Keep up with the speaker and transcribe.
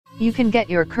You can get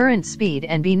your current speed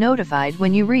and be notified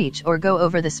when you reach or go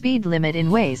over the speed limit in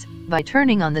Waze by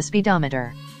turning on the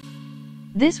speedometer.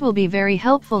 This will be very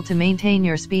helpful to maintain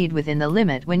your speed within the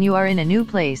limit when you are in a new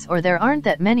place or there aren't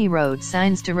that many road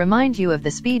signs to remind you of the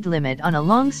speed limit on a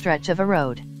long stretch of a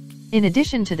road. In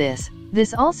addition to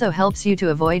this also helps you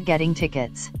to avoid getting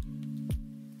tickets.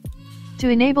 To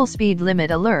enable speed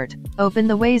limit alert, open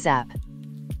the Waze app.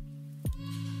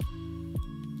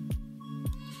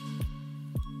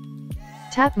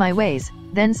 Tap My Waze,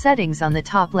 then Settings on the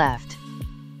top left.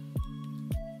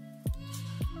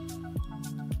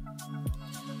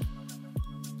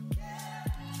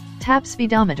 Tap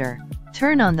Speedometer.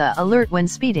 Turn on the alert when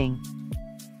speeding.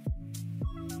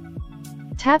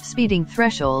 Tap Speeding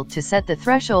Threshold to set the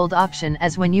threshold option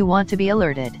as when you want to be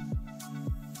alerted.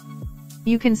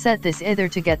 You can set this either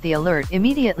to get the alert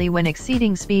immediately when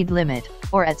exceeding speed limit,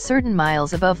 or at certain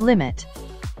miles above limit.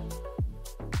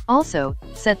 Also,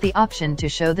 set the option to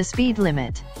show the speed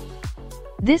limit.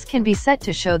 This can be set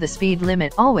to show the speed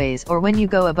limit always or when you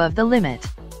go above the limit.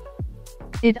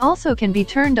 It also can be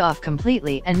turned off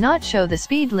completely and not show the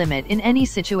speed limit in any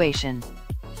situation.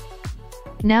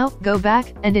 Now, go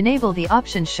back and enable the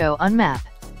option Show on Map.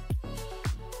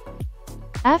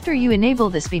 After you enable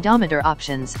the speedometer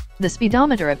options, the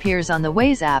speedometer appears on the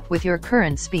Waze app with your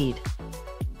current speed.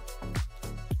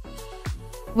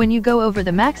 When you go over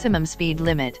the maximum speed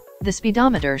limit, the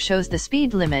speedometer shows the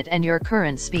speed limit and your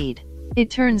current speed. It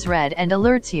turns red and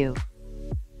alerts you.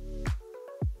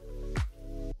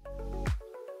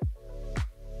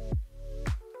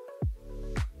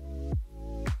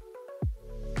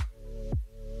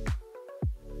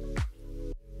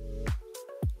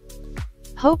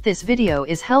 Hope this video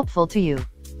is helpful to you.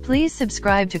 Please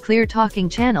subscribe to Clear Talking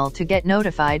channel to get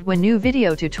notified when new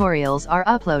video tutorials are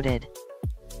uploaded.